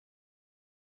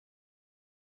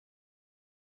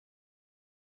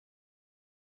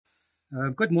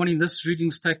Good morning. This reading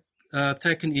is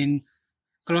taken in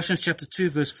Colossians chapter 2,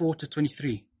 verse 4 to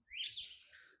 23.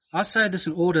 I say this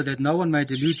in order that no one may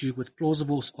delude you with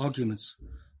plausible arguments.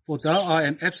 For though I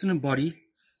am absent in body,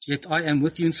 yet I am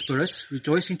with you in spirit,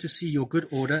 rejoicing to see your good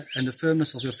order and the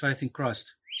firmness of your faith in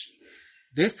Christ.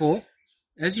 Therefore,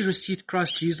 as you received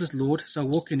Christ Jesus Lord, so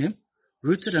walk in him,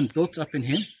 rooted and built up in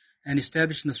him, and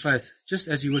established in the faith, just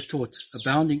as you were taught,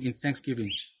 abounding in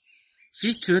thanksgiving.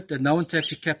 See to it that no one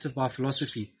takes you captive by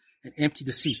philosophy and empty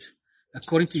deceit,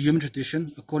 according to human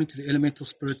tradition, according to the elemental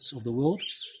spirits of the world,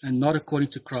 and not according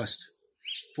to Christ.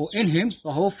 For in him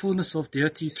the whole fullness of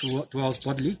deity dwells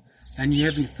bodily, and ye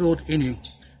have been filled in him,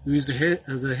 who is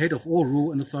the head of all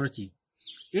rule and authority.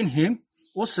 In him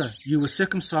also you were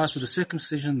circumcised with a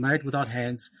circumcision made without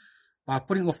hands, by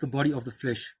putting off the body of the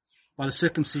flesh, by the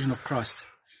circumcision of Christ,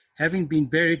 having been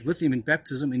buried with him in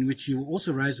baptism, in which you were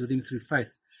also raised with him through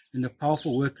faith, in the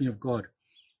powerful working of God,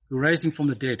 who raised him from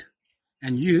the dead.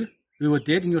 And you, who were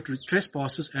dead in your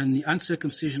trespasses and the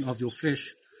uncircumcision of your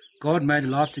flesh, God made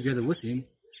alive together with him,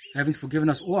 having forgiven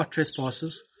us all our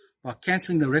trespasses, by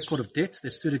cancelling the record of debt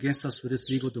that stood against us with its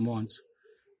legal demands.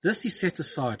 This he set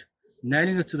aside,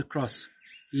 nailing it to the cross.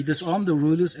 He disarmed the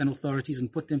rulers and authorities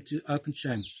and put them to open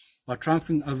shame, by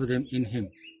triumphing over them in him.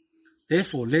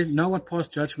 Therefore, let no one pass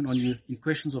judgment on you in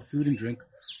questions of food and drink,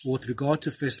 or with regard to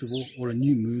a festival, or a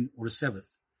new moon, or a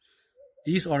Sabbath.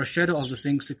 These are a shadow of the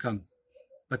things to come,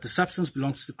 but the substance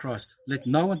belongs to Christ. Let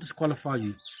no one disqualify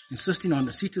you, insisting on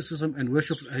asceticism and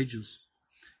worship of angels,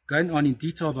 going on in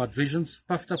detail about visions,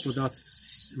 puffed up without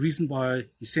reason by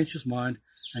his sensuous mind,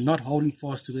 and not holding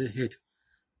fast to the head,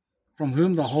 from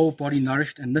whom the whole body,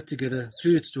 nourished and knit together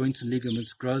through its joints and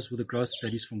ligaments, grows with the growth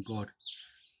that is from God.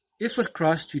 If with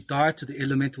Christ you died to the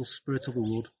elemental spirits of the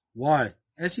world, why,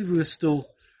 as if you were still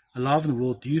alive in the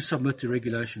world, do you submit to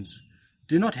regulations?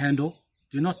 Do not handle,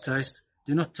 do not taste,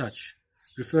 do not touch,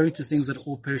 referring to things that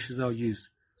all perishes are used,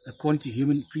 according to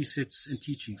human precepts and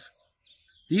teachings.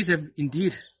 These have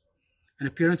indeed an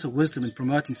appearance of wisdom in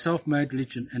promoting self-made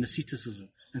religion and asceticism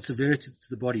and severity to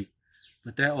the body,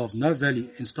 but they are of no value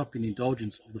in stopping the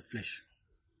indulgence of the flesh.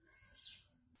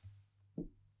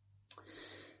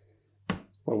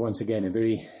 Well, once again, a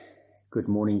very good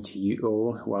morning to you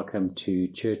all. Welcome to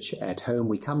Church at Home.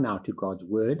 We come now to God's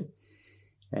Word,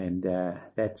 and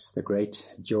that's the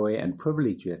great joy and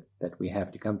privilege that we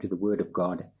have to come to the Word of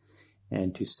God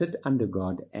and to sit under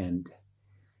God and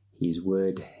His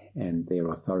Word and their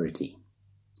authority.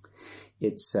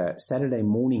 It's Saturday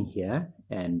morning here,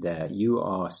 and you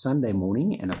are Sunday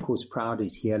morning, and of course Proud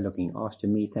is here looking after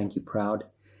me. Thank you, Proud,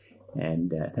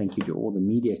 and thank you to all the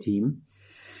media team.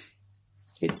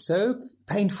 It's so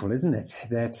painful, isn't it,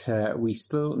 that we're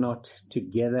still not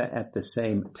together at the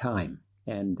same time.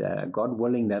 And God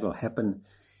willing, that'll happen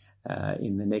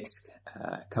in the next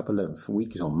couple of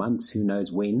weeks or months, who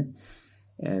knows when.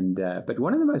 And but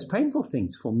one of the most painful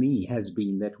things for me has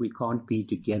been that we can't be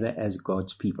together as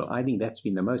God's people. I think that's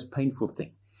been the most painful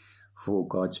thing for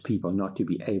God's people, not to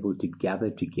be able to gather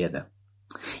together.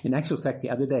 In actual fact, the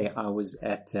other day I was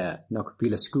at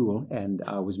Nakapila School, and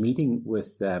I was meeting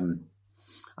with...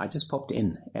 I just popped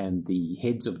in, and the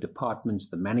heads of departments,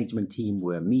 the management team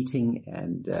were meeting,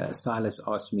 and Silas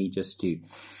asked me just to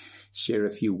share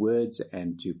a few words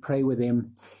and to pray with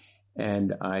them.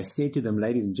 And I said to them,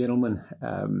 ladies and gentlemen,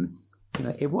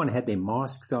 everyone had their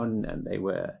masks on, and they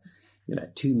were,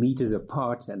 2 meters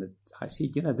apart. And I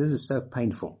said, this is so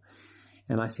painful.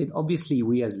 And I said, obviously,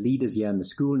 we as leaders here in the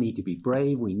school need to be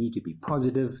brave. We need to be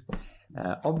positive.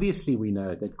 Obviously, we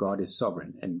know that God is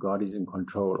sovereign and God is in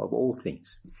control of all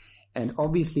things. And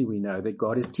obviously, we know that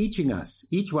God is teaching us,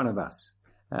 each one of us,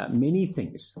 many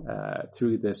things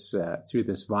through this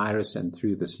virus and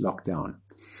through this lockdown.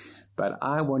 But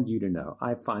I want you to know,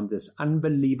 I find this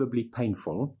unbelievably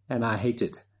painful, and I hate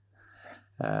it.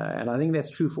 And I think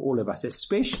that's true for all of us,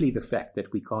 especially the fact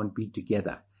that we can't be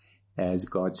together as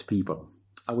God's people.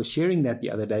 I was sharing that the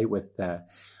other day with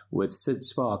Sid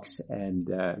Sparks, and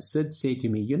Sid said to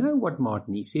me, you know what,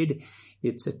 Martin? He said,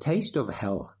 it's a taste of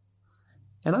hell.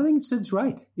 And I think Sid's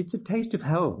right. It's a taste of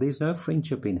hell. There's no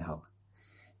friendship in hell.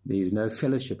 There's no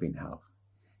fellowship in hell.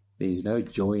 There's no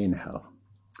joy in hell.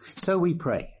 So we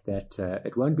pray that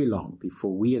it won't be long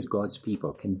before we as God's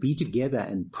people can be together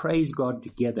and praise God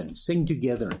together and sing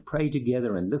together and pray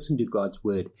together and listen to God's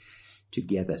word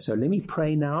together. So let me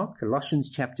pray now, Colossians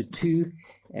chapter 2,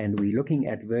 and we're looking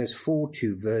at verse 4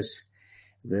 to verse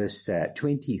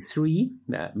 23.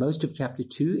 Most of chapter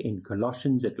 2 in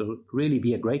Colossians. It'll really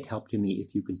be a great help to me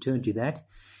if you can turn to that.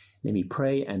 Let me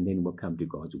pray, and then we'll come to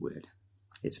God's word.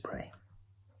 Let's pray.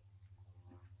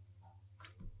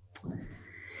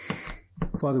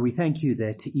 Father, we thank you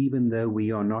that even though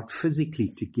we are not physically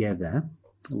together,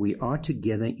 we are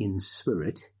together in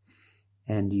spirit,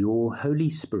 and your Holy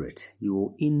Spirit,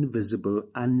 your invisible,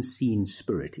 unseen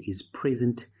Spirit, is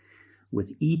present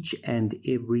with each and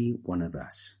every one of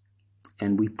us.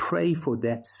 And we pray for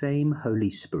that same Holy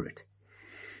Spirit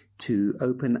to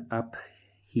open up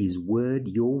His Word,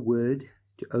 your Word,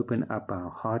 to open up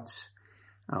our hearts,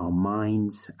 our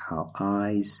minds, our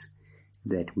eyes,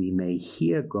 that we may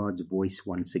hear God's voice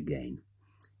once again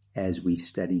as we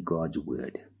study God's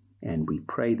Word. And we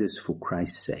pray this for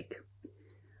Christ's sake.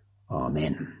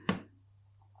 Amen.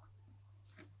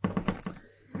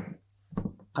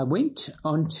 I went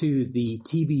onto the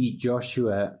TB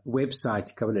Joshua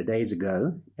website a couple of days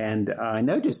ago, and I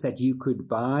noticed that you could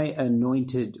buy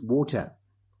anointed water.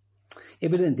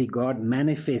 Evidently, God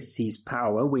manifests His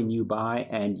power when you buy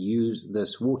and use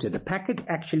this water. The packet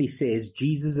actually says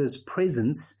Jesus'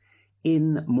 presence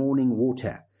in morning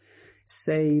water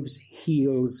saves,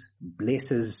 heals,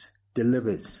 blesses,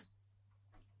 delivers.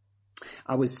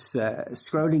 I was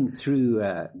scrolling through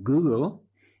Google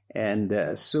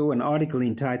and saw an article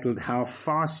entitled How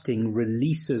Fasting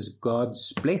Releases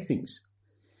God's Blessings.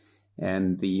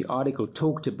 And the article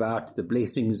talked about the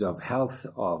blessings of health,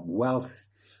 of wealth,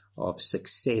 of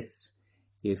success,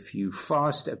 if you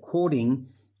fast according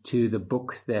to the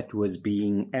book that was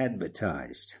being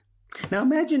advertised. Now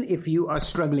imagine if you are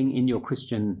struggling in your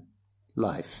Christian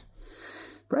life.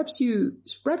 Perhaps you're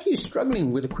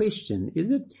struggling with the question, is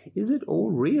it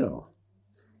all real?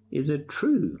 Is it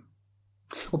true?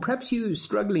 Or perhaps you're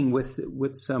struggling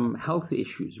with some health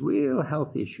issues, real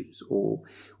health issues, or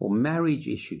marriage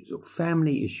issues, or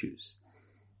family issues.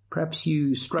 Perhaps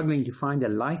you're struggling to find a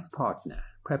life partner.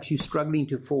 Perhaps you're struggling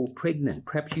to fall pregnant.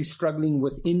 Perhaps you're struggling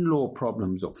with in-law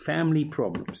problems or family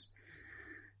problems.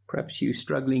 Perhaps you're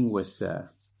struggling with a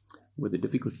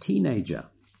difficult teenager.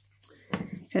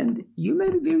 And you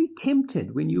may be very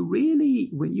tempted when you're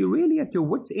really at your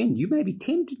wit's end. You may be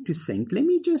tempted to think, let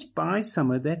me just buy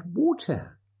some of that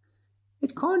water.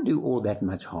 It can't do all that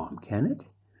much harm, can it?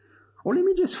 Or let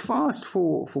me just fast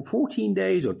for 14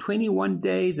 days or 21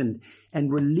 days and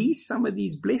release some of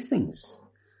these blessings.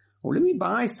 Or let me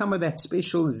buy some of that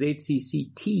special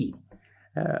ZCC tea.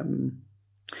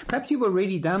 Perhaps you've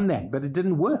already done that, but it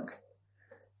didn't work.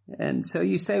 And so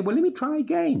you say, well, let me try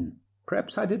again.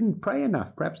 Perhaps I didn't pray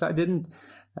enough. Perhaps I didn't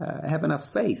have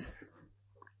enough faith.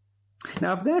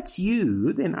 Now, if that's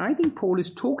you, then I think Paul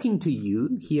is talking to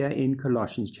you here in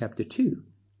Colossians chapter 2.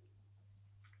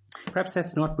 Perhaps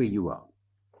that's not where you are.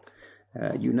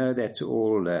 You know that's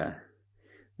all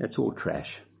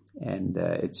trash. And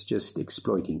it's just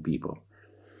exploiting people.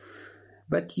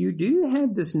 But you do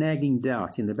have this nagging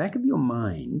doubt in the back of your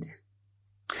mind.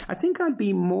 I think I'd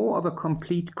be more of a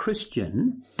complete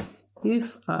Christian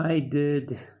if I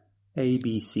did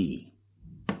ABC.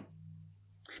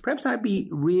 Perhaps I'd be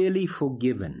really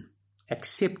forgiven,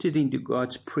 accepted into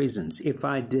God's presence if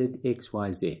I did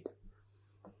XYZ.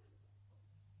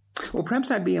 Or perhaps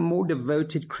I'd be a more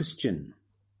devoted Christian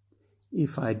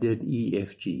if I did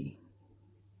EFG.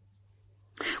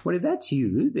 Well, if that's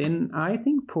you, then I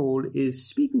think Paul is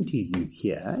speaking to you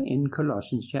here in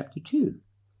Colossians chapter 2.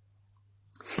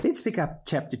 Let's pick up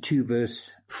chapter 2,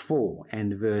 verse 4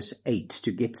 and verse 8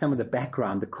 to get some of the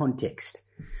background, the context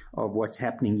of what's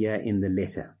happening here in the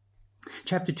letter.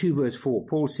 Chapter 2, verse 4,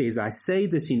 Paul says, I say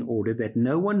this in order that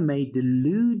no one may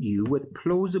delude you with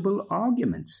plausible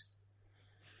arguments.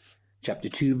 Chapter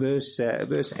 2, verse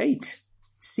 8.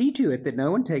 See to it that no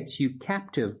one takes you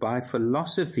captive by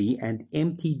philosophy and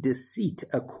empty deceit,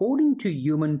 according to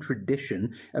human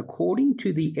tradition, according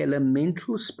to the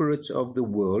elemental spirits of the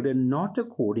world, and not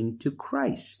according to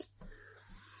Christ.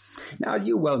 Now,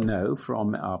 you well know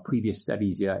from our previous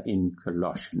studies here in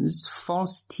Colossians,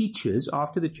 false teachers,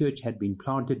 after the church had been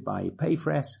planted by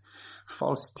Epaphras,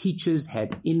 false teachers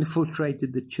had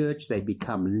infiltrated the church. They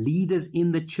become leaders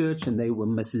in the church, and they were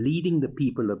misleading the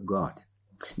people of God.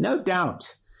 No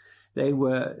doubt they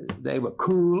were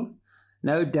cool.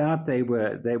 No doubt they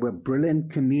were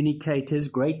brilliant communicators,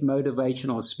 great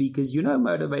motivational speakers. You know,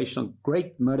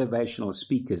 great motivational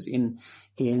speakers. In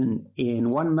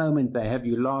one moment they have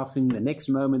you laughing, the next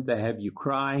moment they have you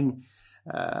crying.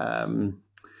 I'm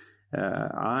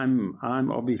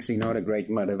obviously not a great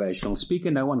motivational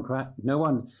speaker. No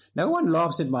one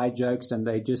laughs at my jokes, and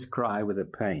they just cry with the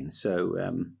pain.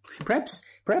 So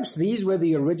perhaps these were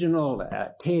the original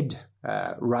TED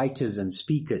writers and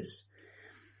speakers.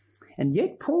 And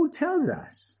yet Paul tells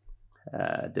us,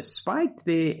 despite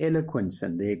their eloquence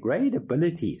and their great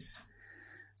abilities,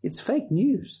 it's fake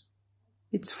news.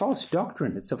 It's false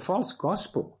doctrine. It's a false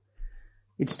gospel.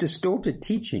 It's distorted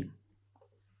teaching.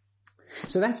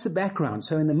 So that's the background.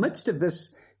 So in the midst of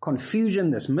this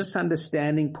confusion, this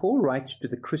misunderstanding, Paul writes to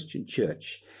the Christian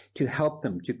church to help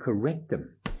them, to correct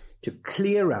them, to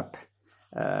clear up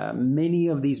many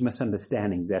of these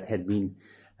misunderstandings that had been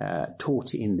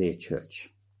taught in their church.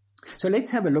 So let's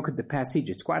have a look at the passage.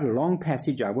 It's quite a long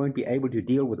passage. I won't be able to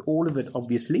deal with all of it,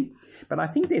 obviously. But I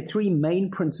think there are three main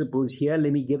principles here.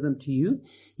 Let me give them to you.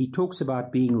 He talks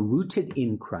about being rooted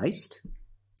in Christ.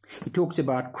 He talks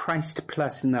about Christ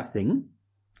plus nothing.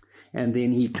 And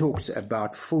then he talks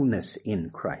about fullness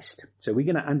in Christ. So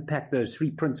we're going to unpack those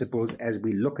three principles as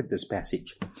we look at this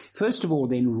passage. First of all,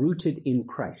 then, rooted in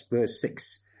Christ. Verse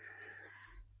 6.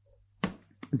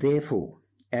 Therefore,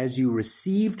 as you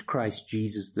received Christ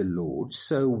Jesus the Lord,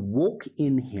 so walk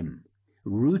in him,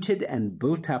 rooted and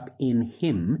built up in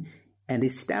him, and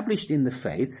established in the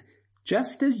faith,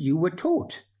 just as you were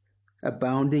taught,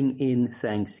 abounding in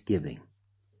thanksgiving.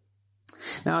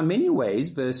 Now, in many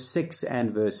ways, verse 6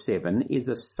 and verse 7 is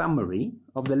a summary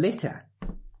of the letter.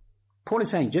 Paul is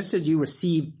saying, just as you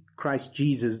received Christ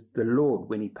Jesus the Lord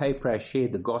when he Epaphras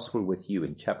shared the gospel with you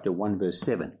in chapter 1, verse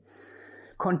 7,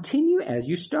 continue as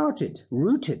you started,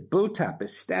 rooted, built up,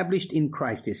 established in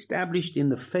Christ, established in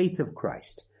the faith of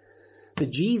Christ. The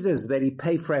Jesus that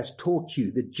Epaphras taught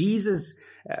you, the Jesus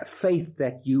faith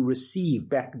that you received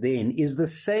back then is the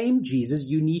same Jesus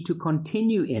you need to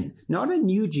continue in, not a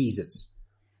new Jesus,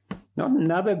 not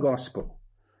another gospel,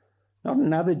 not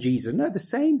another Jesus, no, the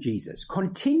same Jesus.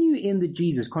 Continue in the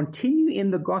Jesus, continue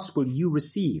in the gospel you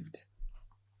received.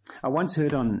 I once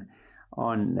heard on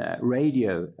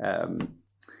radio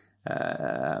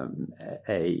a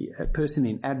person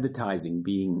in advertising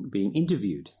being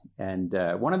interviewed, and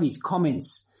one of his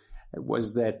comments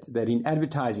was that in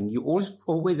advertising you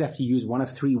always have to use one of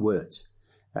three words.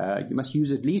 You must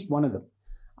use at least one of them,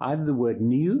 either the word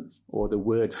new or the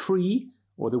word free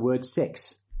or the word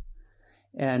sex.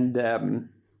 And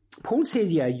Paul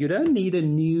says here, you don't need a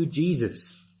new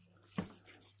Jesus.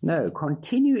 No,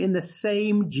 continue in the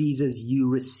same Jesus you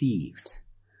received.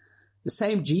 The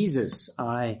same Jesus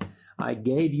I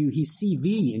gave you his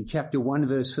CV in chapter 1,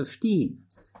 verse 15,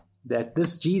 that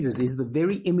this Jesus is the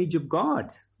very image of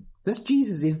God. This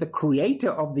Jesus is the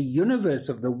creator of the universe,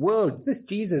 of the world. This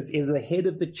Jesus is the head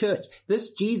of the church.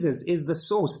 This Jesus is the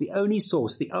source, the only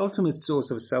source, the ultimate source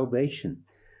of salvation.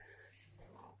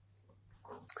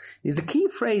 There's a key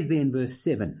phrase there in verse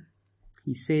 7.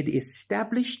 He said,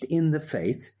 established in the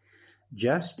faith,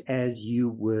 just as you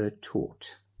were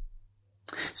taught.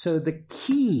 So the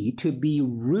key to be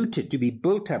rooted, to be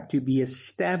built up, to be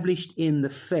established in the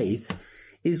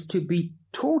faith is to be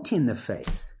taught in the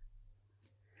faith.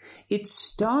 It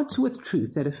starts with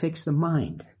truth that affects the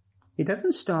mind. It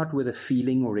doesn't start with a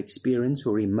feeling or experience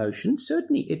or emotion.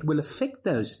 Certainly it will affect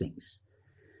those things.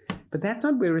 But that's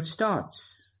not where it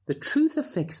starts. The truth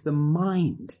affects the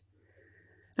mind.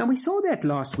 Now we saw that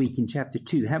last week in chapter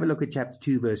 2. Have a look at chapter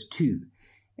 2, verse 2.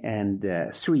 And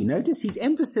 3. Notice his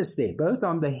emphasis there, both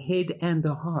on the head and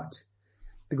the heart,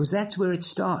 because that's where it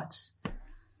starts.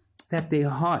 That their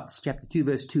hearts, chapter 2,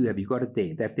 verse 2, have you got it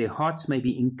there? That their hearts may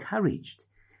be encouraged,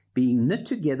 being knit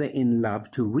together in love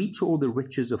to reach all the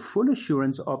riches of full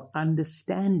assurance of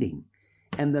understanding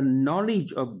and the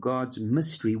knowledge of God's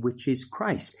mystery, which is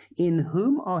Christ, in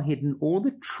whom are hidden all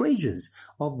the treasures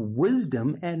of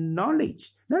wisdom and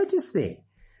knowledge. Notice there.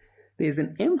 There's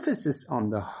an emphasis on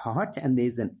the heart and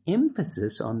there's an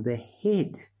emphasis on the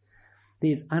head.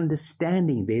 There's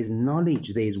understanding, there's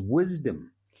knowledge, there's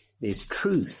wisdom, there's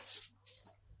truth.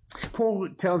 Paul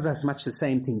tells us much the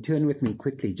same thing. Turn with me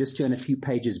quickly. Just turn a few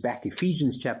pages back.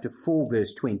 Ephesians chapter 4,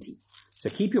 verse 20. So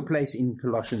keep your place in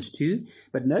Colossians 2,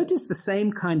 but notice the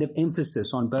same kind of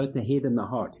emphasis on both the head and the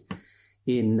heart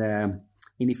in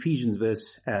Ephesians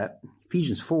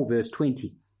 4, verse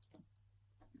 20.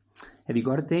 Have you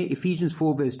got it there? Ephesians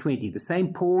 4, verse 20. The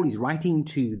same Paul is writing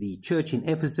to the church in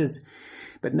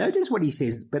Ephesus. But notice what he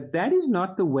says, but that is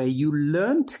not the way you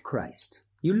learned Christ.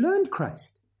 You learned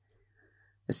Christ,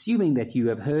 assuming that you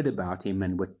have heard about him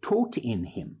and were taught in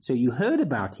him. So you heard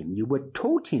about him, you were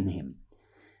taught in him,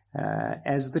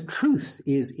 as the truth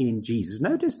is in Jesus.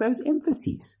 Notice those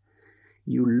emphases.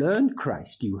 You learned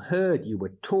Christ, you heard, you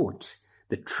were taught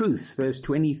the truth, verse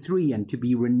 23, and to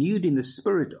be renewed in the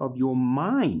spirit of your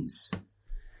minds.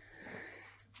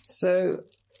 So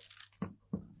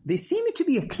there seems to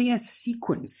be a clear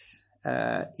sequence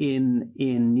in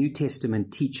New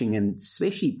Testament teaching, and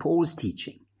especially Paul's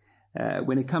teaching,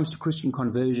 when it comes to Christian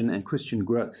conversion and Christian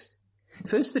growth.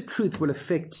 First, the truth will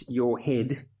affect your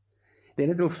head, then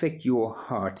it will affect your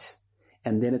heart,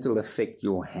 and then it will affect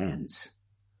your hands.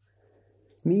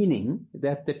 Meaning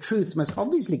that the truth must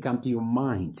obviously come to your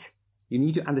mind You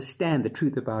need to understand the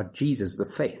truth about Jesus, the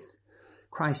faith.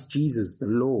 Christ Jesus, the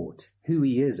Lord, who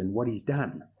he is and what he's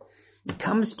done. It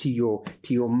comes to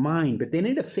your mind, but then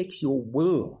it affects your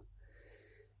will.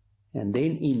 And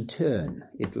then in turn,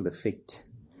 it will affect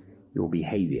your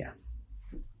behavior.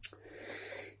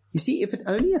 You see, if it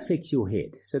only affects your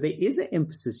head, so there is an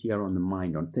emphasis here on the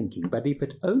mind, on thinking, but if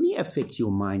it only affects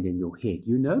your mind and your head,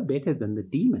 you know better than the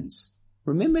demons.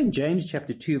 Remember in James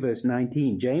chapter 2, verse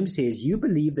 19, James says, you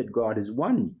believe that God is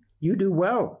one. You do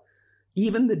well.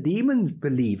 Even the demons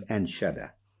believe and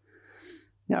shudder.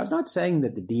 Now, it's not saying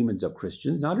that the demons are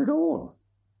Christians, not at all.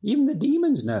 Even the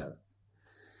demons know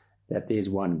that there's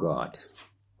one God.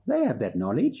 They have that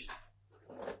knowledge,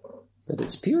 but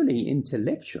it's purely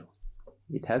intellectual.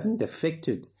 It hasn't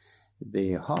affected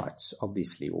their hearts,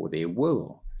 obviously, or their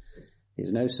will.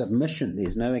 There's no submission,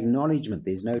 there's no acknowledgement,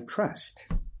 there's no trust.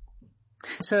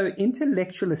 So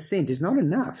intellectual assent is not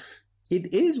enough.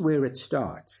 It is where it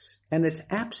starts, and it's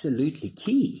absolutely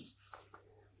key.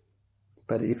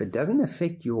 But if it doesn't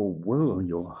affect your will,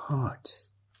 your heart,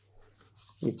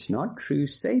 it's not true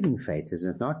saving faith. It's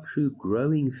not true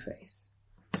growing faith.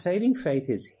 Saving faith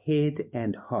is head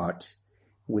and heart,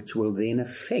 which will then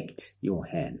affect your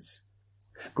hands.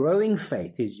 Growing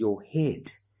faith is your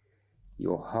head,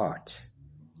 your heart,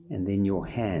 and then your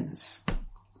hands.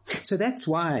 So that's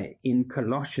why in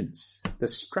Colossians, the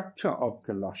structure of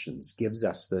Colossians gives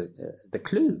us the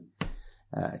clue.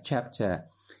 Chapter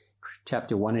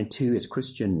 1 and 2 is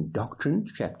Christian doctrine.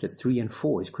 Chapter 3 and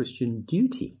 4 is Christian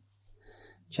duty.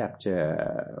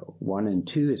 Chapter 1 and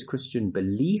 2 is Christian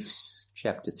beliefs.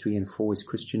 Chapter 3 and 4 is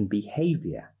Christian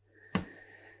behavior.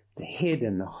 The head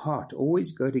and the heart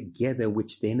always go together,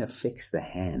 which then affects the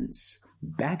hands.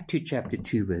 Back to chapter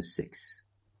 2, verse 6.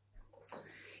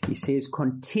 He says,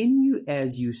 continue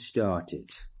as you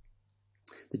started.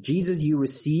 The Jesus you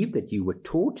received, that you were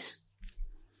taught,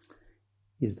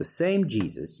 is the same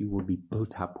Jesus you will be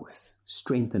built up with,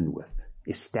 strengthened with,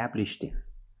 established in.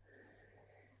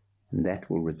 And that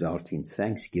will result in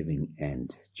thanksgiving and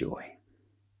joy.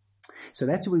 So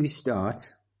that's where we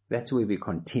start, that's where we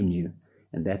continue,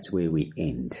 and that's where we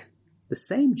end. The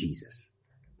same Jesus,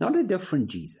 not a different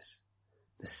Jesus,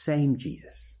 the same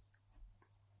Jesus.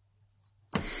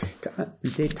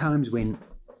 There are times when,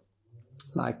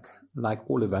 like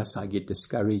all of us, I get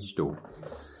discouraged or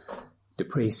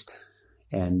depressed.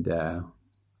 And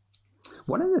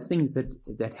one of the things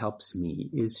that helps me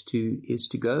is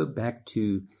to go back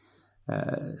to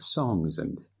songs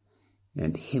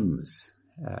and hymns,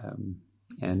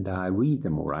 and I read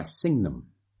them or I sing them.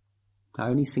 I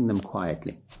only sing them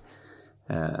quietly.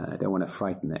 I don't want to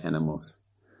frighten the animals.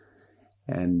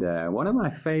 And one of my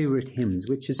favorite hymns,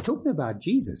 which is talking about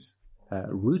Jesus,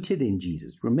 rooted in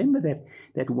Jesus. Remember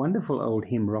that wonderful old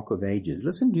hymn, Rock of Ages.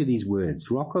 Listen to these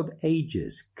words. Rock of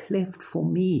Ages, cleft for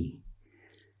me.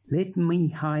 Let me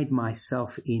hide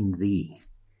myself in thee.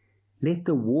 Let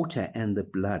the water and the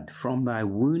blood from thy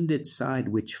wounded side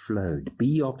which flowed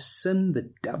be of sin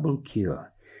the double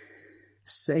cure.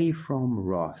 Save from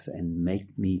wrath and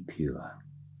make me pure.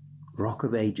 Rock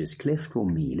of Ages, cleft for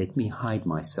me. Let me hide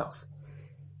myself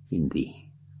in thee.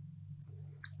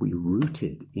 We're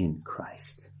rooted in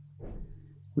Christ.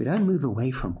 We don't move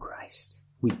away from Christ.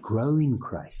 We grow in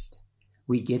Christ.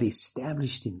 We get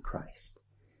established in Christ.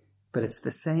 But it's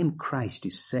the same Christ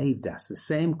who saved us, the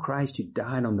same Christ who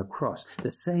died on the cross, the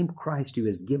same Christ who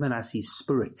has given us his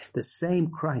Spirit, the same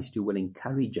Christ who will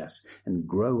encourage us and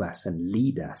grow us and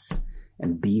lead us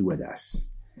and be with us.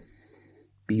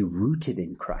 Be rooted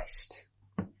in Christ.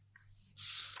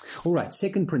 All right,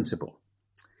 second principle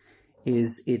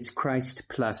is it's Christ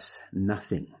plus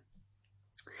nothing.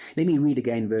 Let me read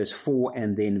again verse 4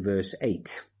 and then verse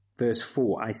 8. Verse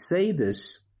 4, I say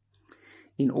this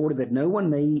in order that no one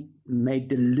may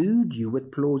delude you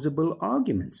with plausible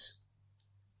arguments.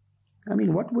 I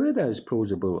mean, what were those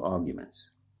plausible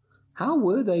arguments? How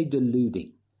were they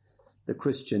deluding the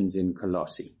Christians in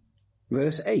Colossae?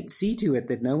 Verse 8, see to it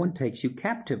that no one takes you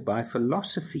captive by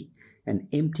philosophy and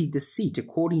empty deceit,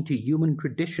 according to human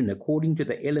tradition, according to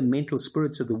the elemental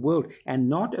spirits of the world, and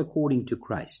not according to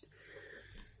Christ.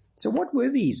 So what were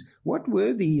these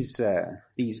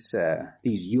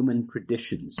human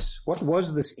traditions? What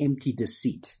was this empty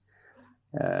deceit,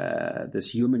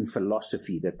 this human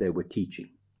philosophy that they were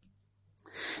teaching?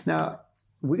 Now,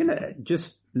 we're going to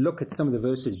just look at some of the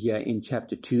verses here in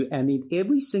chapter 2, and in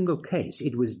every single case,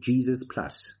 it was Jesus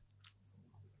plus.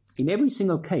 In every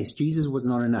single case, Jesus was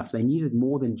not enough. They needed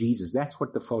more than Jesus. That's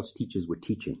what the false teachers were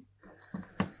teaching.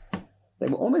 They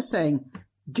were almost saying,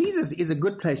 Jesus is a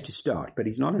good place to start, but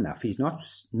he's not enough. He's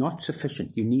not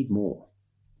sufficient. You need more.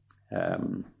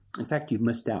 In fact, you've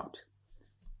missed out.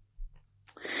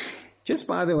 Just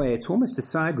by the way, it's almost a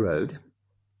side road.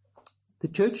 The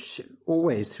church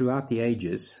always, throughout the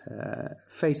ages,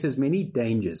 faces many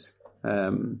dangers. There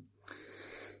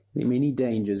are many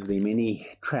dangers, there are many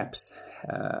traps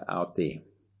out there.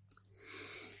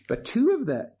 But two of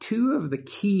the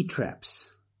key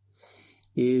traps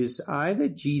is either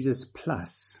Jesus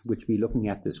plus, which we're looking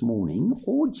at this morning,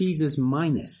 or Jesus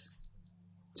minus.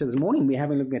 So this morning we're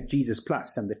having a look at Jesus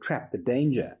plus and the trap, the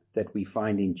danger that we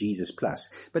find in Jesus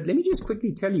plus. But let me just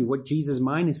quickly tell you what Jesus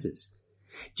minus is.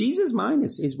 Jesus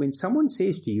minus is when someone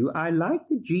says to you, I like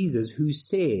the Jesus who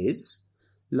says,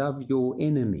 love your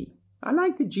enemy. I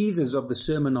like the Jesus of the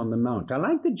Sermon on the Mount. I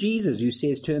like the Jesus who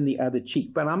says, turn the other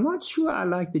cheek. But I'm not sure I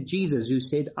like the Jesus who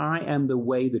said, I am the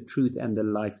way, the truth, and the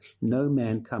life. No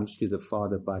man comes to the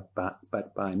Father but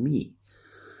by me.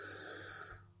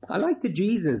 I like the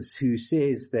Jesus who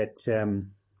says that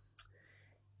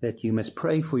you must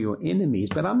pray for your enemies.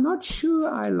 But I'm not sure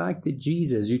I like the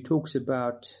Jesus who talks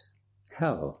about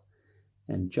hell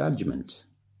and judgment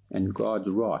and God's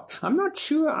wrath. I'm not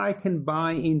sure I can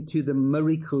buy into the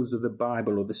miracles of the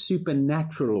Bible or the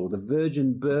supernatural or the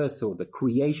virgin birth or the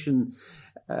creation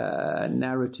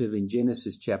narrative in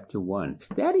Genesis chapter 1.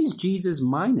 That is Jesus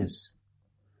minus.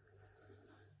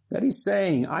 That is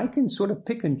saying I can sort of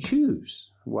pick and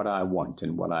choose what I want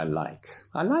and what I like.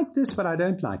 I like this, but I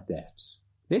don't like that.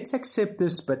 Let's accept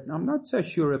this, but I'm not so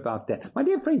sure about that. My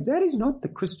dear friends, that is not the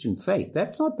Christian faith.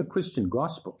 That's not the Christian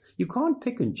gospel. You can't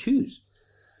pick and choose.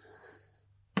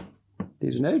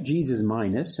 There's no Jesus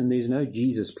minus and there's no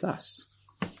Jesus plus.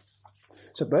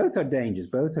 So both are dangers,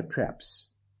 both are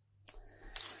traps.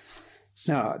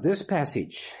 Now, this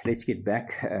passage, let's get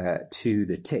back to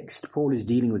the text. Paul is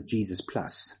dealing with Jesus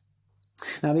plus.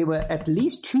 Now, there were at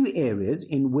least two areas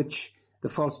in which the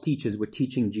false teachers were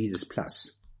teaching Jesus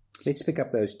plus. Let's pick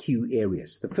up those two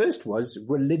areas. The first was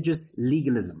religious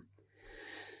legalism.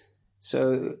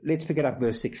 So let's pick it up,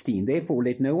 verse 16. Therefore,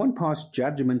 let no one pass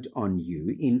judgment on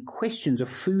you in questions of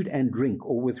food and drink,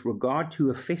 or with regard to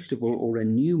a festival or a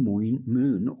new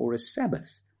moon or a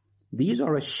Sabbath. These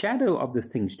are a shadow of the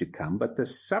things to come, but the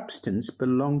substance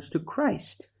belongs to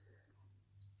Christ.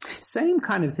 Same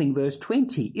kind of thing, verse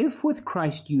 20. If with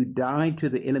Christ you died to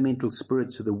the elemental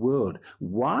spirits of the world,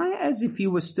 why, as if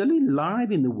you were still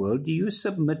alive in the world, do you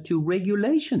submit to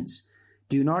regulations?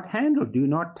 Do not handle, do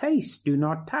not taste, do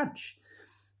not touch,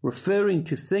 referring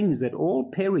to things that all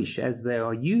perish as they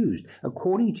are used,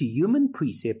 according to human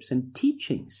precepts and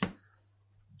teachings.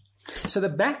 So the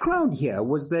background here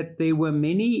was that there were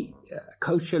many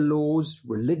kosher laws,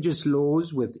 religious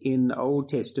laws within Old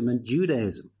Testament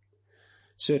Judaism.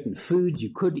 Certain foods you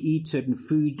could eat, certain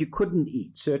food you couldn't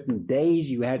eat. Certain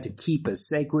days you had to keep as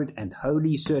sacred and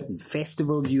holy, certain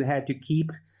festivals you had to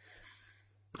keep.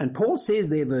 And Paul says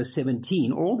there, verse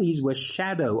 17, all these were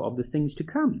shadow of the things to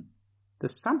come. The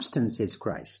substance is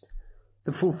Christ.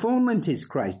 The fulfillment is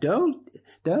Christ. Don't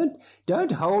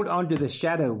hold on to the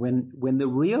shadow when the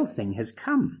real thing has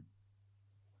come.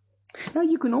 Now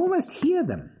you can almost hear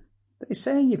them. They're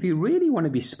saying if you really want to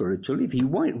be spiritual, if you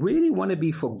really want to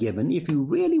be forgiven, if you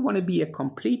really want to be a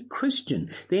complete Christian,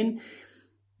 then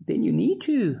you need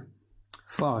to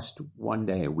fast 1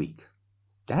 day a week.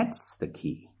 That's the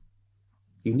key.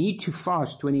 You need to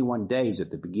fast 21 days at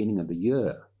the beginning of the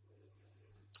year.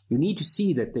 You need to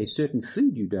see that there's certain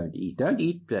food you don't eat. Don't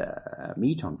eat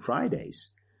meat on Fridays.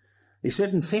 There's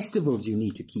certain festivals you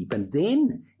need to keep, and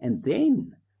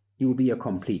then you'll be a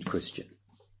complete Christian.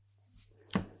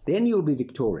 Then you'll be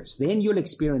victorious. Then you'll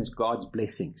experience God's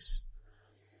blessings.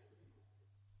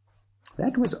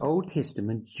 That was Old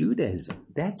Testament Judaism.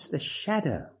 That's the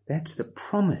shadow. That's the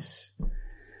promise.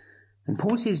 And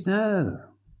Paul says, no.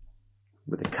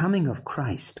 With the coming of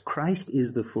Christ, Christ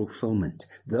is the fulfillment.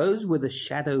 Those were the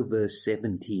shadow, verse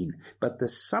 17. But the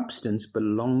substance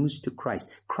belongs to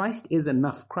Christ. Christ is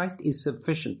enough. Christ is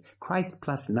sufficient. Christ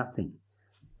plus nothing.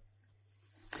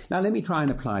 Now let me try and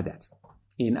apply that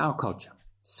in our culture.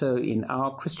 So in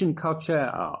our Christian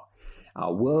culture,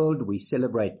 our world, we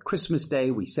celebrate Christmas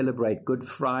Day, we celebrate Good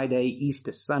Friday,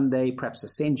 Easter Sunday, perhaps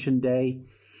Ascension Day.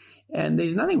 And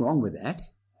there's nothing wrong with that.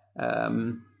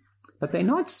 But they're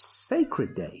not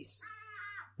sacred days.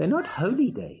 They're not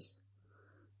holy days.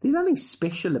 There's nothing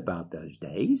special about those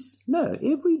days. No,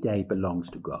 every day belongs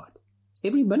to God.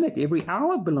 Every minute, every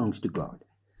hour belongs to God.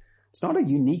 It's not a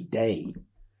unique day.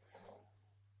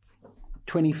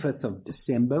 25th of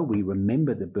December, we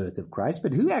remember the birth of Christ,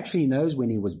 but who actually knows when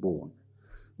he was born?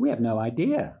 We have no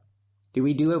idea. Do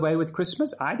we do away with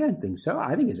Christmas? I don't think so.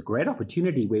 I think it's a great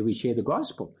opportunity where we share the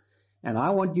gospel. And I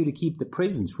want you to keep the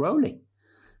presents rolling.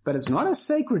 But it's not a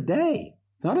sacred day.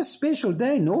 It's not a special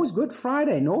day, nor is Good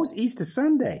Friday, nor is Easter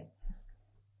Sunday.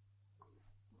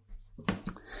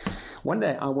 One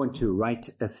day I want to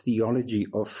write a theology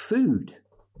of food.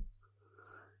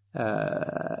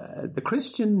 The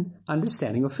Christian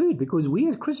understanding of food, because we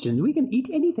as Christians, we can eat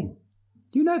anything.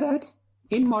 Do you know that?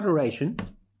 In moderation.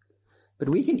 But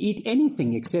we can eat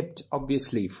anything except,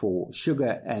 obviously, for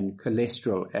sugar and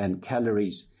cholesterol and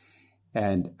calories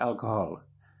and alcohol.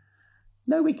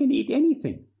 No, we can eat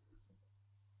anything.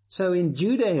 So in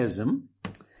Judaism,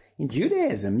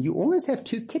 you always have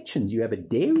two kitchens. You have a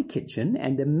dairy kitchen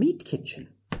and a meat kitchen.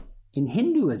 In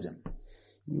Hinduism,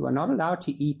 you are not allowed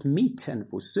to eat meat, and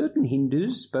for certain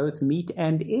Hindus, both meat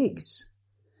and eggs.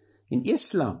 In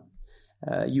Islam,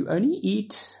 you only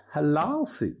eat halal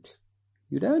food.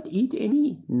 You don't eat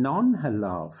any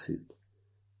non-halal food.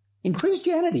 In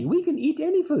Christianity, we can eat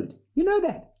any food. You know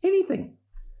that. Anything.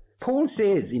 Paul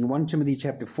says in 1 Timothy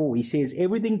chapter 4, he says,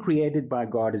 everything created by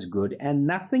God is good, and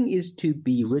nothing is to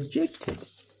be rejected.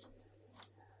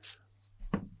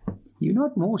 You're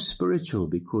not more spiritual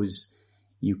because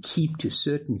you keep to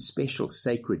certain special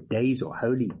sacred days or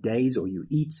holy days, or you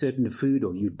eat certain food,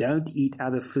 or you don't eat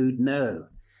other food. No.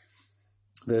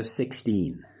 Verse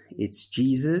 16, it's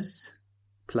Jesus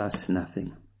plus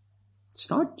nothing. It's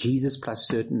not Jesus plus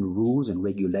certain rules and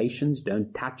regulations.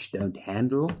 Don't touch, don't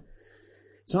handle.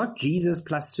 It's not Jesus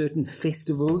plus certain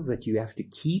festivals that you have to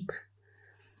keep.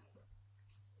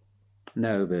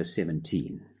 No, verse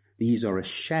 17. These are a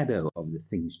shadow of the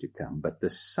things to come, but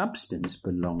the substance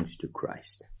belongs to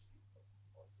Christ.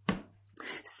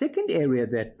 Second area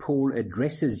that Paul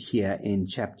addresses here in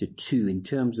chapter 2 in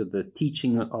terms of the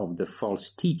teaching of the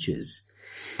false teachers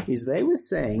is they were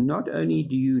saying not only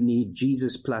do you need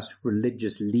Jesus plus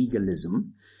religious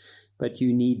legalism, but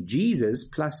you need Jesus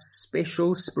plus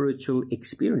special spiritual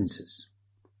experiences.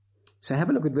 So have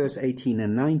a look at verse 18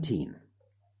 and 19.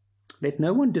 Let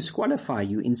no one disqualify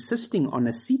you, insisting on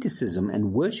asceticism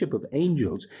and worship of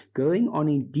angels, going on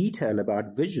in detail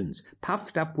about visions,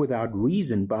 puffed up without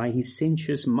reason by his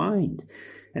sensuous mind,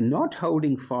 and not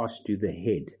holding fast to the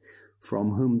head,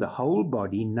 from whom the whole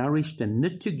body, nourished and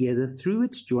knit together through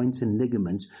its joints and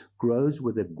ligaments, grows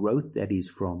with a growth that is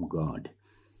from God.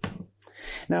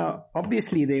 Now,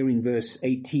 obviously there in verse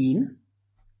 18,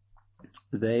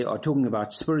 they are talking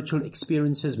about spiritual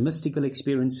experiences, mystical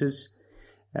experiences.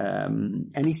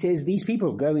 And he says these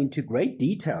people go into great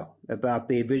detail about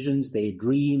their visions, their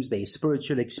dreams, their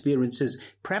spiritual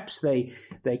experiences. Perhaps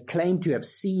they claim to have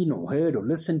seen or heard or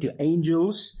listened to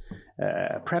angels.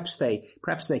 Perhaps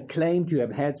they claim to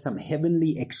have had some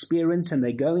heavenly experience, and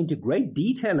they go into great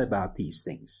detail about these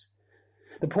things.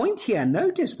 The point here,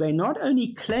 notice they not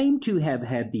only claim to have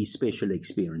had these special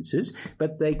experiences,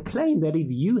 but they claim that if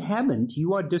you haven't,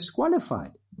 you are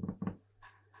disqualified.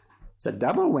 It's a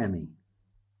double whammy.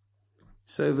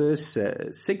 So verse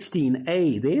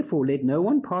 16a, therefore let no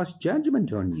one pass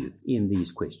judgment on you in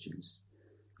these questions.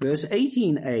 Verse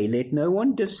 18a, let no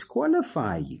one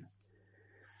disqualify you.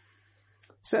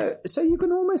 So you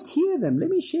can almost hear them. Let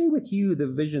me share with you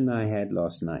the vision I had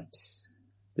last night,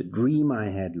 the dream I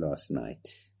had last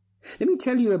night. Let me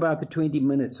tell you about the 20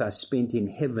 minutes I spent in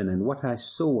heaven and what I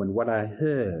saw and what I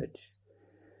heard.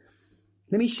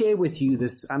 Let me share with you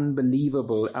this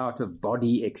unbelievable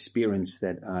out-of-body experience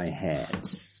that I had.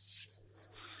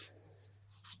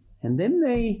 And then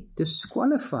they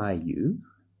disqualify you,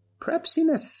 perhaps in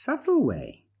a subtle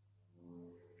way,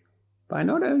 by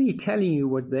not only telling you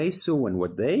what they saw and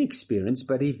what they experienced,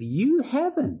 but if you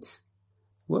haven't,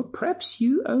 well, perhaps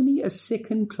you only a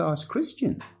second-class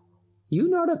Christian. You're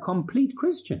not a complete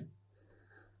Christian.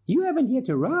 You haven't yet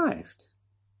arrived.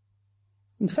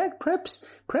 In fact,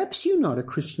 perhaps you're not a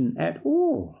Christian at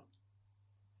all.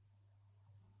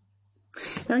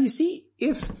 Now, you see,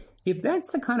 if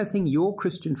that's the kind of thing your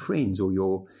Christian friends or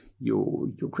your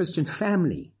Christian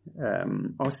family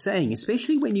are saying,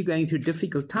 especially when you're going through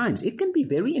difficult times, it can be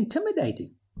very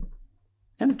intimidating.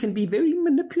 And it can be very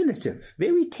manipulative,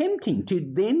 very tempting to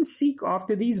then seek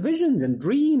after these visions and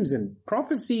dreams and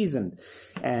prophecies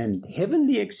and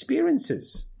heavenly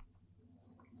experiences.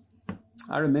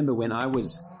 I remember when I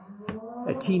was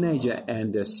a teenager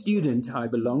and a student, I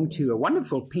belonged to a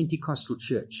wonderful Pentecostal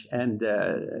church, and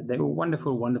they were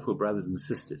wonderful, wonderful brothers and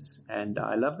sisters. And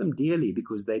I loved them dearly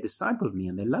because they discipled me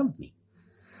and they loved me.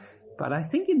 But I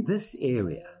think in this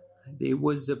area, there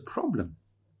was a problem.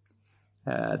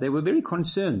 They were very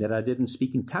concerned that I didn't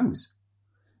speak in tongues.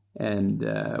 And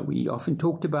we often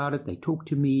talked about it. They talked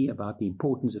to me about the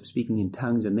importance of speaking in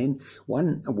tongues. And then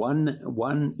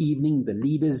one evening, the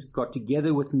leaders got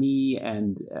together with me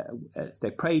and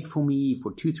they prayed for me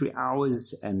for 2-3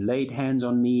 hours and laid hands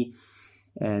on me.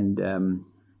 And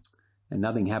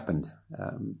nothing happened.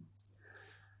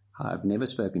 I've never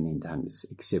spoken in tongues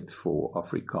except for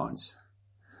Afrikaans.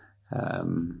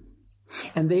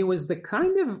 And there was the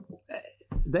kind of,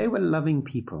 they were loving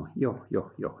people.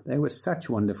 They were such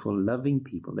wonderful, loving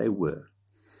people. They were.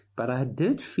 But I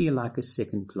did feel like a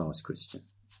second-class Christian.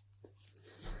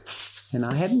 And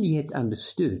I hadn't yet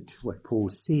understood what Paul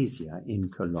says here in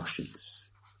Colossians.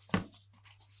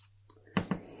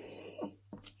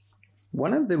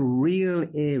 One of the real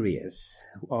areas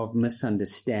of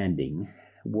misunderstanding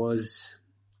was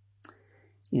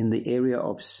in the area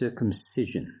of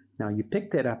circumcision. Now, you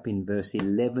pick that up in verse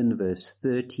 11, verse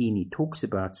 13. He talks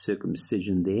about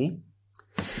circumcision there.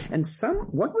 And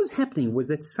what was happening was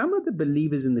that some of the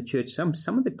believers in the church,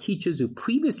 some of the teachers who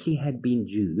previously had been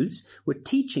Jews, were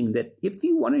teaching that if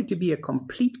you wanted to be a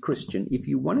complete Christian, if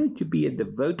you wanted to be a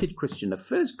devoted Christian, a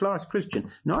first-class Christian,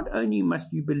 not only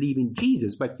must you believe in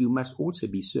Jesus, but you must also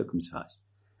be circumcised.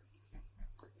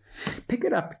 Pick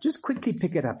it up. Just quickly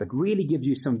pick it up. It really gives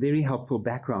you some very helpful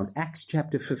background. Acts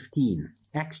chapter 15.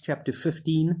 Acts chapter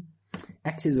 15.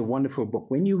 Acts is a wonderful book.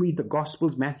 When you read the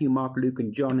Gospels, Matthew, Mark, Luke,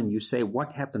 and John, and you say,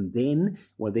 what happened then?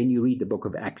 Well, then you read the book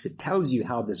of Acts. It tells you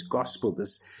how this gospel,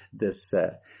 this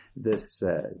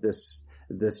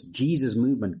Jesus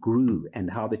movement grew and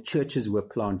how the churches were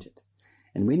planted.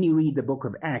 And when you read the book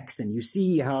of Acts and you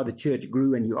see how the church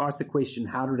grew and you ask the question,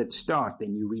 how did it start?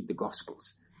 Then you read the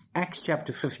Gospels. Acts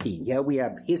chapter 15. Here we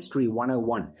have History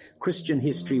 101, Christian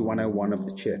History 101 of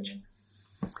the church.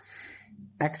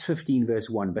 Acts 15 verse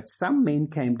 1, but some men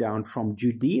came down from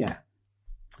Judea,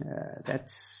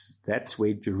 that's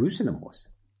where Jerusalem was,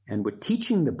 and were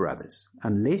teaching the brothers,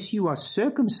 unless you are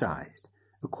circumcised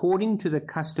according to the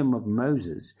custom of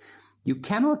Moses, you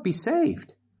cannot be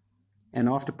saved. And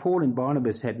after Paul and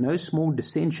Barnabas had no small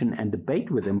dissension and debate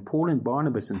with them, Paul and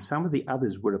Barnabas and some of the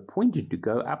others were appointed to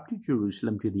go up to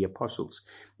Jerusalem to the apostles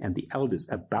and the elders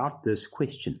about this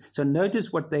question. So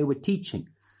notice what they were teaching.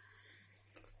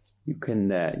 You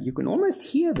can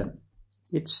almost hear them.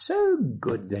 It's so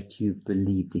good that you've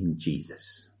believed in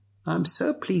Jesus. I'm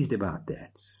so pleased about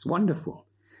that. It's wonderful.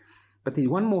 But there's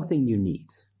one more thing you need.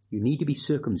 You need to be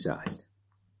circumcised.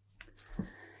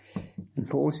 And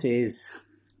Paul says,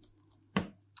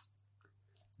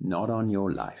 not on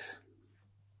your life.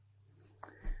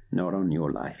 Not on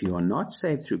your life. You are not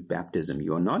saved through baptism.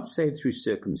 You are not saved through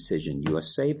circumcision. You are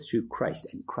saved through Christ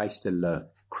and Christ alone.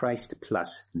 Christ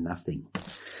plus nothing.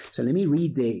 So let me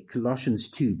read there Colossians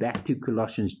 2, back to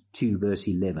Colossians 2 verse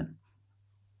 11.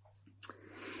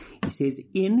 He says,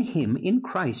 in him, in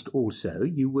Christ also,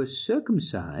 you were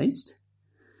circumcised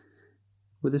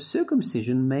with a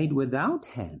circumcision made without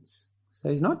hands. So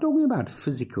he's not talking about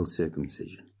physical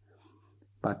circumcision.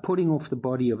 By putting off the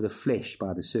body of the flesh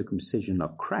by the circumcision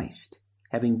of Christ,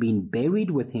 having been buried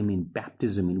with him in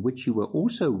baptism, in which you were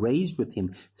also raised with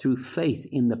him through faith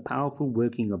in the powerful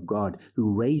working of God,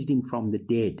 who raised him from the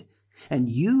dead. And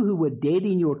you who were dead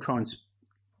in your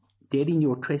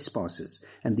trespasses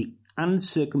and the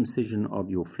uncircumcision of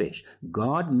your flesh,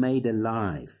 God made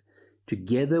alive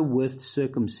together with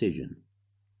circumcision.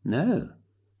 No,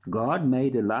 God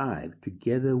made alive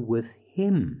together with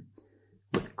him,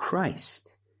 with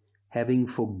Christ, having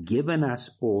forgiven us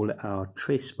all our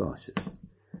trespasses.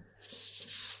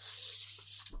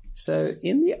 So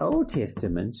in the Old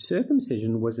Testament,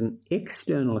 circumcision was an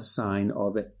external sign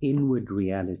of an inward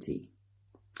reality.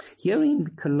 Here in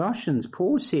Colossians,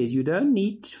 Paul says you don't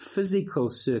need physical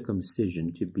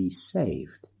circumcision to be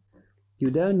saved.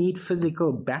 You don't need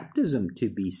physical baptism to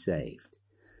be saved.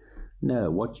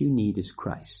 No, what you need is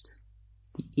Christ.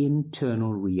 The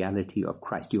internal reality of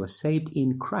Christ. You are saved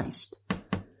in Christ.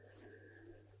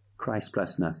 Christ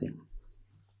plus nothing.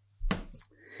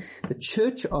 The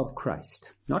Church of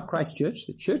Christ, not Christ Church,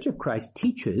 the Church of Christ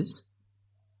teaches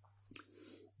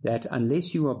that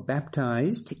unless you are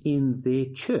baptized in their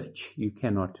church, you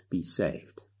cannot be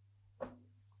saved.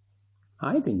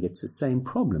 I think it's the same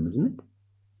problem, isn't it?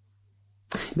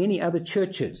 Many other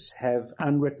churches have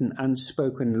unwritten,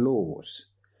 unspoken laws.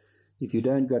 If you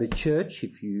don't go to church,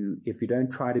 if you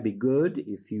don't try to be good,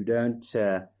 if you don't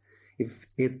have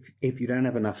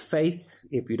enough faith,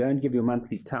 if you don't give your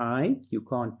monthly tithe, you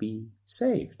can't be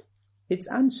saved. It's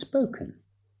unspoken.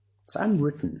 It's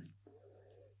unwritten.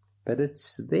 But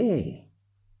it's there.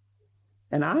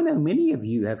 And I know many of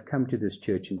you have come to this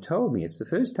church and told me it's the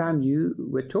first time you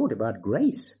were taught about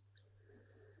grace.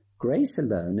 Grace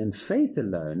alone and faith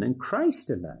alone and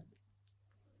Christ alone.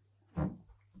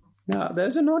 Now,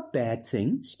 those are not bad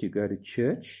things, to go to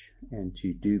church and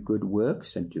to do good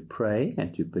works and to pray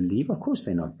and to believe. Of course,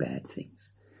 they're not bad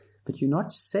things. But you're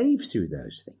not saved through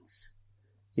those things.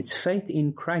 It's faith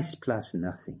in Christ plus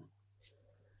nothing.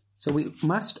 So we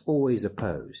must always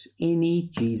oppose any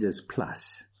Jesus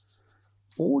plus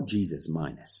or Jesus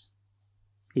minus.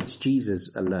 It's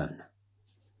Jesus alone.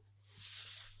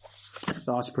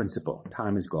 Last principle.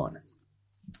 Time is gone.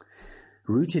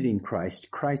 Rooted in Christ,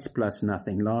 Christ plus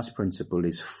nothing. Last principle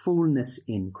is fullness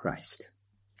in Christ.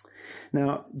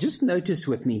 Now, just notice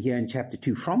with me here in chapter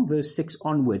 2, from verse 6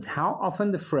 onwards, how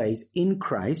often the phrase in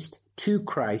Christ, to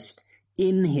Christ,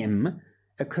 in him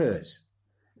occurs.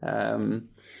 One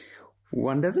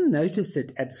doesn't notice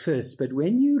it at first, but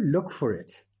when you look for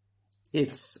it,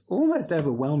 it's almost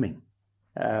overwhelming.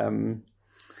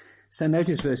 So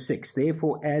notice verse 6,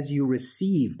 therefore as you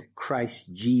received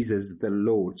Christ Jesus the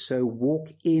Lord, so walk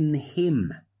in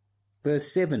him.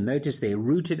 Verse 7, notice there,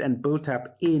 rooted and built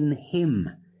up in him.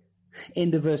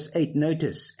 End of verse 8,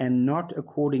 notice, and not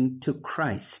according to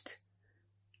Christ.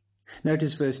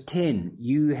 Notice verse 10,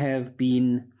 you have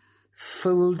been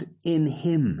filled in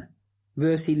him.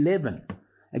 Verse 11,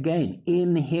 again,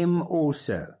 in him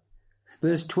also.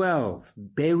 Verse 12,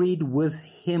 buried with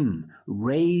him,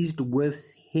 raised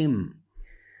with him.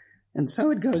 And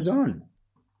so it goes on.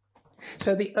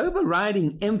 So the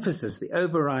overriding emphasis, the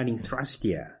overriding thrust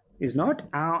here is not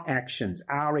our actions,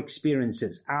 our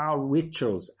experiences, our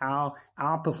rituals, our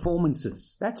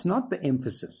performances. That's not the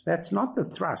emphasis. That's not the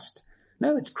thrust.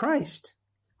 No, it's Christ.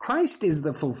 Christ is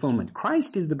the fulfillment.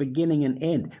 Christ is the beginning and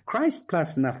end. Christ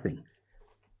plus nothing.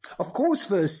 Of course,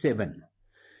 verse 7,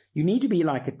 you need to be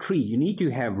like a tree. You need to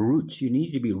have roots. You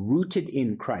need to be rooted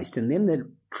in Christ. And then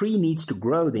the tree needs to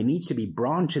grow. There needs to be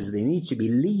branches. There needs to be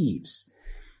leaves.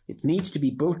 It needs to be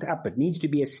built up. It needs to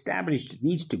be established. It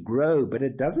needs to grow. But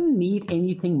it doesn't need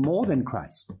anything more than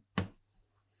Christ.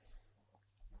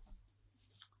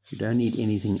 You don't need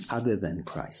anything other than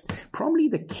Christ. Probably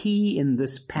the key in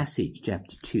this passage,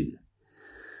 chapter 2,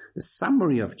 the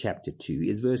summary of chapter 2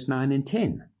 is verse 9 and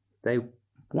 10. They're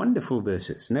wonderful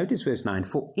verses. Notice verse 9,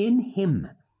 for in him,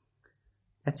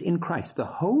 that's in Christ, the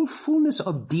whole fullness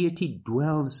of deity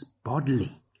dwells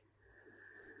bodily.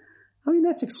 I mean,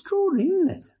 that's extraordinary, isn't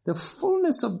it? The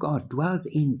fullness of God dwells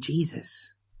in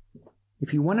Jesus.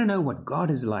 If you want to know what God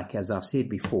is like, as I've said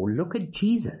before, look at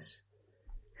Jesus.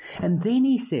 And then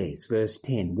he says, verse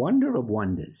 10, wonder of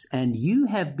wonders, and you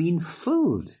have been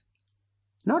filled,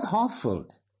 not half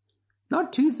filled,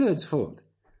 not 2/3 filled.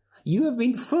 You have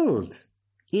been filled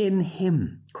in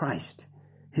him, Christ,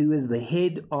 who is the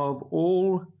head of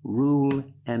all rule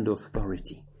and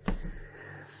authority.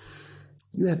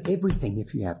 You have everything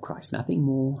if you have Christ, nothing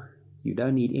more. You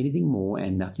don't need anything more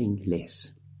and nothing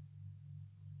less.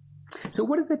 So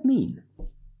what does that mean?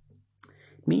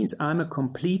 It means I'm a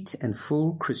complete and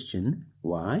full Christian.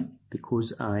 Why?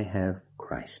 Because I have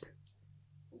Christ.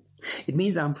 It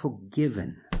means I'm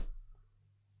forgiven.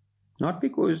 Not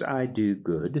because I do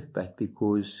good, but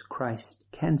because Christ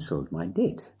cancelled my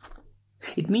debt.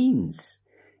 It means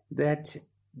that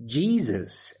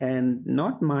Jesus, and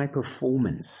not my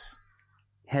performance,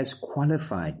 has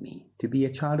qualified me to be a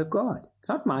child of God. It's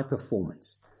not my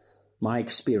performance, my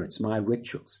experience, my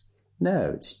rituals.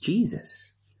 No, it's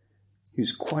Jesus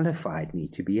who's qualified me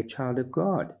to be a child of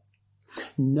God.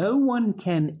 No one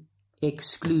can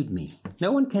exclude me.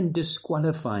 No one can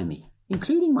disqualify me,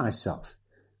 including myself.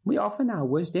 We are often our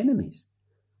worst enemies.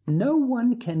 No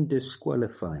one can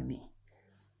disqualify me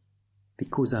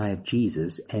because I have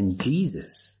Jesus, and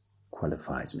Jesus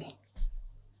qualifies me.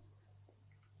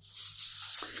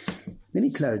 Let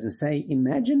me close and say,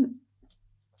 imagine,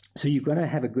 so you've got to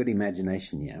have a good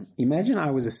imagination here. Imagine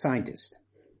I was a scientist.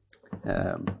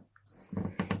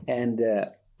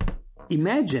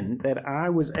 Imagine that I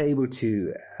was able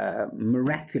to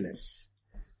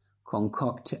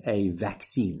concoct a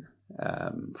vaccine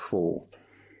for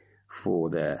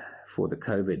the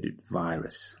COVID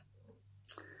virus.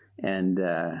 And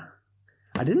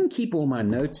I didn't keep all my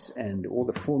notes and all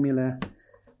the formula,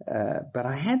 but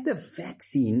I had the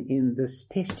vaccine in this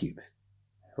test tube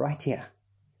right here.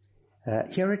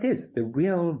 Here it is, the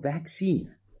real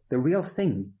vaccine, the real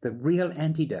thing, the real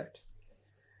antidote.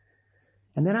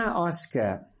 And then I asked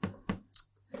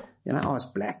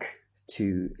Black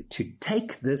to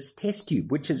take this test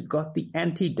tube, which has got the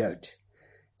antidote.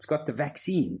 It's got the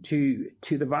vaccine to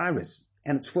the virus,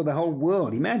 and it's for the whole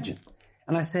world. Imagine.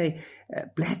 And I say,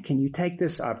 Black, can you take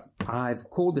this? I've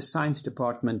called the science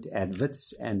department at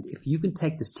WITS, and if you can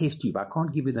take this test tube, I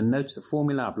can't give you the notes, the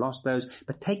formula, I've lost those,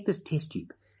 but take this test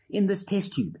tube. In this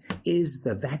test tube is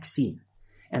the vaccine,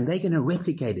 and they're going to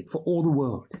replicate it for all the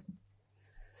world.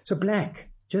 So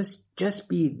Black, just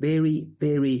be very,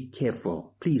 very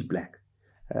careful. Please, Black.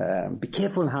 Be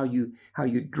careful how you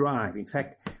drive. In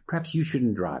fact, perhaps you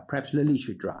shouldn't drive. Perhaps Lily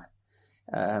should drive.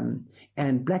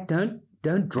 And black,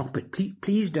 don't drop it.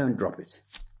 Please don't drop it.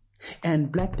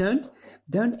 And black, don't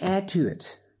add to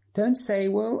it. Don't say,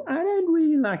 well, I don't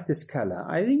really like this color.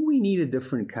 I think we need a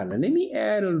different color. Let me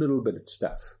add a little bit of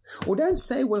stuff. Or don't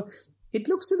say, well, it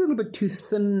looks a little bit too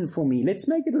thin for me. Let's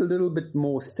make it a little bit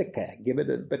more thicker. Give it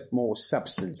a bit more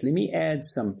substance. Let me add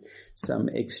some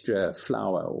extra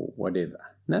flour or whatever.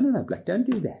 No, black, don't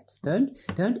do that.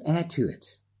 Don't add to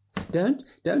it. Don't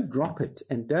drop it,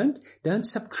 and don't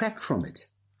subtract from it.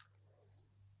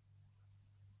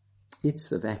 It's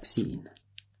the vaccine.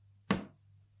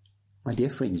 My dear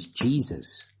friends,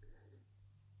 Jesus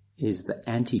is the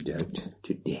antidote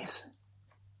to death.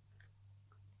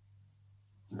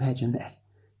 Imagine that.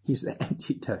 He's the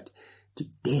antidote to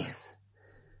death.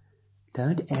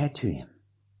 Don't add to him.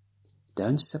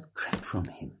 Don't subtract from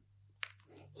him.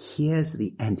 Here's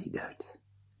the antidote.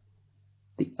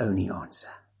 The only answer.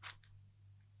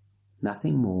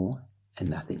 Nothing more and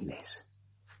nothing less.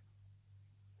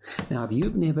 Now, if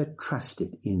you've never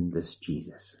trusted in this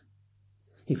Jesus,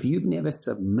 if you've never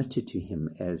submitted to him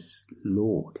as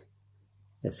Lord,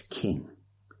 as King,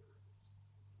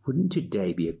 wouldn't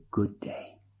today be a good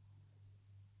day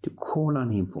to call on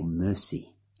him for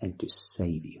mercy and to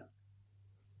save you?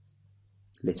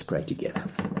 Let's pray together.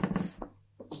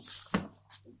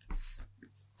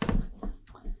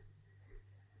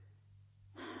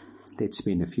 Let's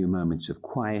spend a few moments of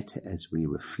quiet as we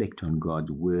reflect on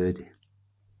God's word.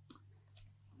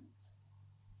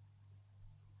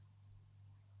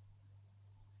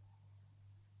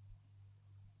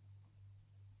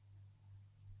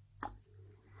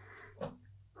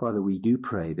 Father, we do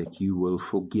pray that you will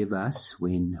forgive us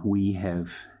when we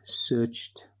have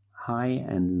searched high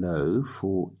and low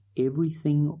for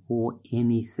everything or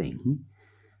anything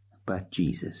but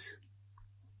Jesus.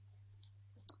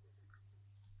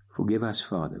 Forgive us,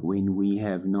 Father, when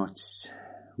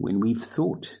we've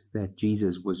thought that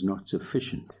Jesus was not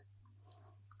sufficient,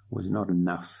 was not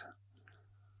enough.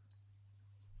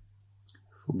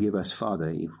 Forgive us, Father,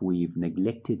 if we've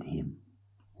neglected him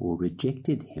or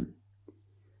rejected him.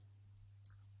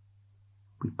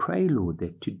 We pray, Lord,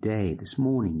 that today, this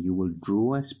morning, you will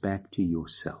draw us back to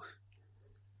yourself.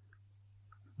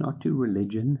 Not to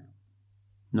religion,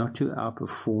 not to our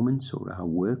performance or our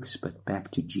works, but back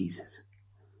to Jesus.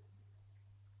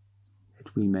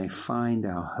 That we may find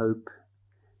our hope,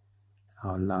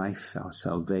 our life, our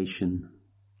salvation,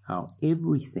 our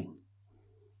everything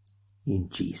in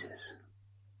Jesus.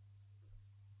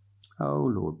 Oh,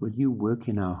 Lord, will you work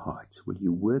in our hearts? Will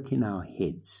you work in our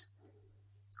heads?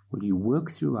 Will you work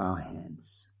through our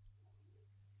hands,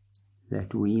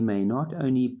 that we may not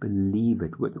only believe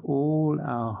it with all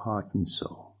our heart and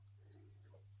soul,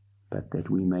 but that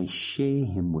we may share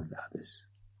him with others.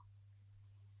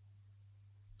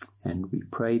 And we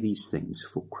pray these things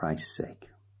for Christ's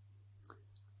sake.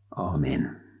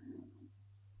 Amen.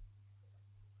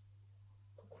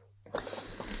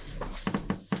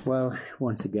 Well,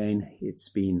 once again, it's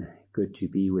been good to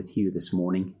be with you this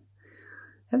morning.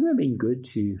 Hasn't it been good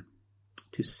to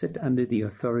sit under the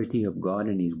authority of God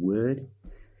and his word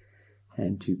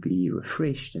and to be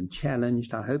refreshed and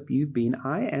challenged? I hope you've been.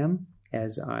 I am,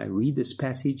 as I read this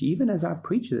passage, even as I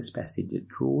preach this passage, it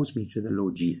draws me to the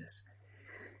Lord Jesus.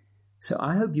 So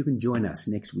I hope you can join us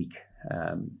next week.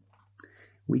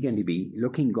 We're going to be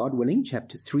looking, God willing,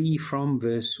 chapter 3 from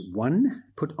verse 1,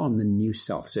 put on the new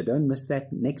self. So don't miss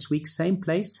that next week, same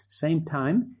place, same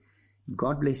time.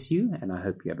 God bless you, and I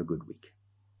hope you have a good week.